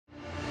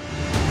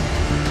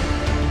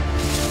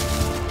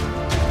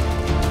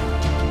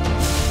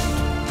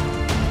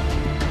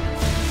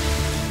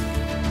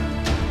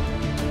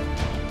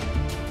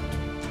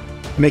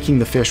making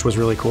the fish was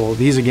really cool.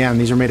 These, again,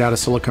 these are made out of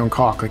silicone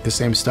caulk, like the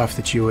same stuff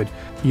that you would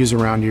use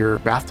around your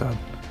bathtub.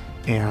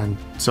 And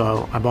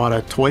so I bought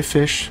a toy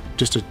fish,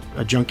 just a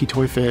junky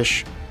toy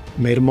fish,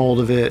 made a mold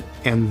of it,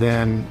 and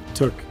then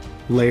took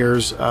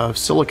layers of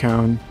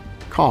silicone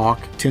caulk,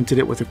 tinted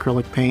it with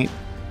acrylic paint,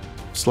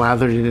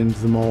 slathered it into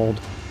the mold,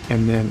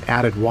 and then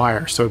added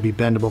wire so it'd be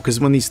bendable. Because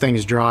when these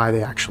things dry,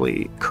 they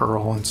actually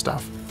curl and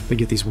stuff. They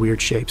get these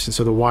weird shapes, and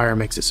so the wire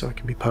makes it so it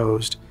can be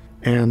posed.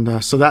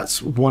 And so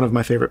that's one of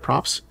my favorite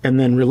props. And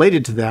then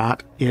related to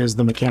that is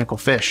the mechanical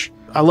fish.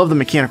 I love the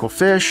mechanical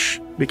fish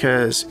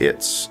because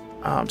it's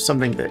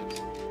something that,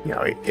 you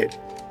know, it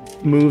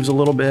moves a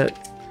little bit.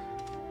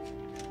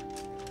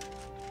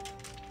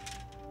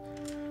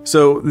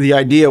 So the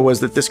idea was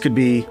that this could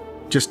be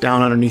just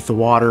down underneath the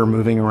water,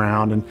 moving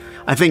around. And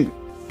I think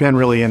Ben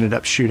really ended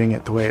up shooting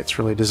it the way it's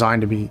really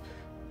designed to be,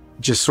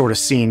 just sort of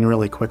seen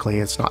really quickly.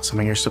 It's not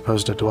something you're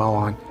supposed to dwell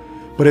on.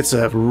 But it's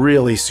a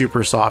really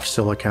super soft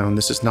silicone.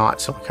 This is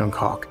not silicone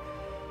caulk.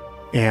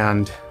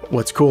 And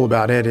what's cool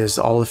about it is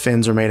all the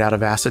fins are made out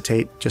of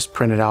acetate, just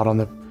printed out on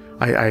the...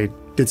 I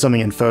did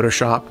something in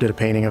Photoshop, did a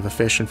painting of a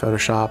fish in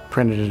Photoshop,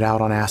 printed it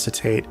out on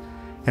acetate,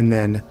 and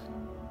then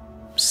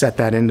set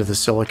that into the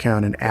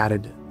silicone and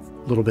added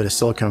a little bit of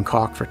silicone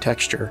caulk for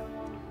texture.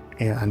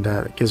 And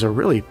it gives a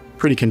really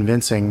pretty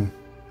convincing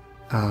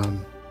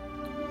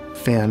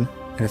fin,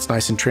 and it's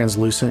nice and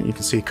translucent. You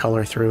can see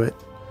color through it.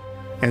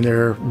 And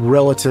they're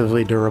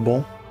relatively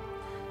durable.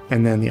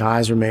 And then the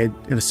eyes are made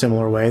in a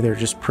similar way. They're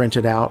just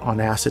printed out on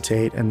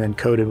acetate and then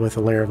coated with a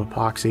layer of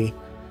epoxy.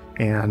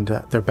 And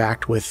they're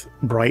backed with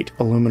bright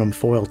aluminum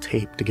foil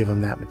tape to give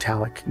them that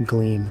metallic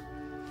gleam.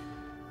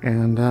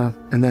 And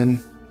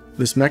then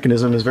this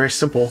mechanism is very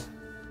simple.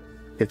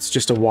 It's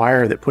just a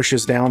wire that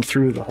pushes down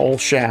through the whole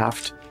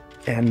shaft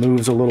and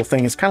moves a little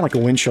thing. It's kind of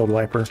like a windshield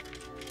wiper.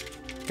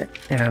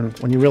 And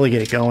when you really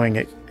get it going,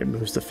 it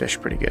moves the fish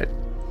pretty good.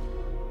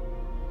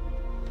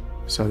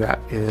 So that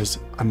is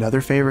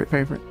another favorite.